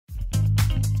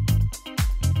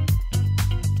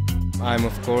I'm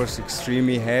of course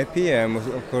extremely happy. I'm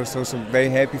of course also very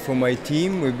happy for my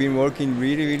team. We've been working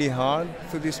really hard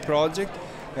for this project,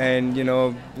 and you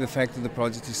know, the fact that the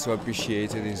project is so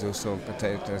appreciated is also a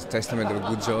testament of a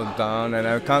good job done, and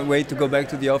I can't wait to go back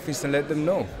to the office and let them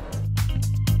know.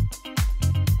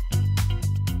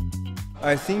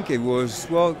 I think it was,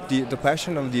 well, the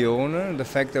passion of the owner, the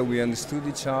fact that we understood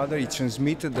each other. He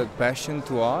transmitted that passion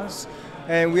to us,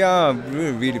 and we are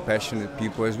really passionate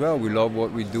people as well. We love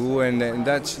what we do, and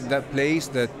that place,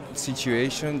 that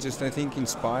situation just, I think,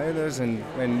 inspired us, and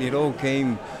it all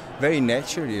came very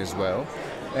naturally as well.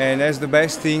 And as the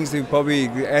best things, they probably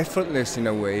effortless in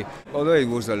a way, although it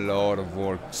was a lot of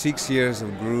work. 6 years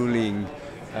of grueling,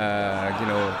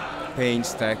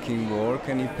 painstaking work,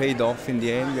 and it paid off in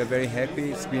the end. We are very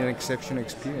happy. It's been an exceptional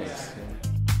experience.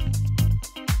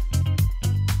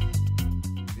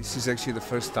 This is actually the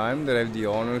first time that I have the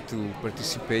honor to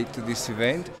participate to this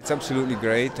event. It's absolutely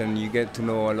great, and you get to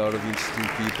know a lot of interesting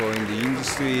people in the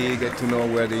industry, you get to know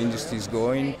where the industry is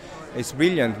going. It's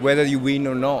brilliant, whether you win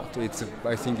or not.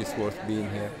 I think it's worth being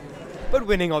here. But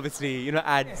winning obviously,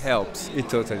 adds. Helps, it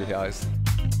totally does.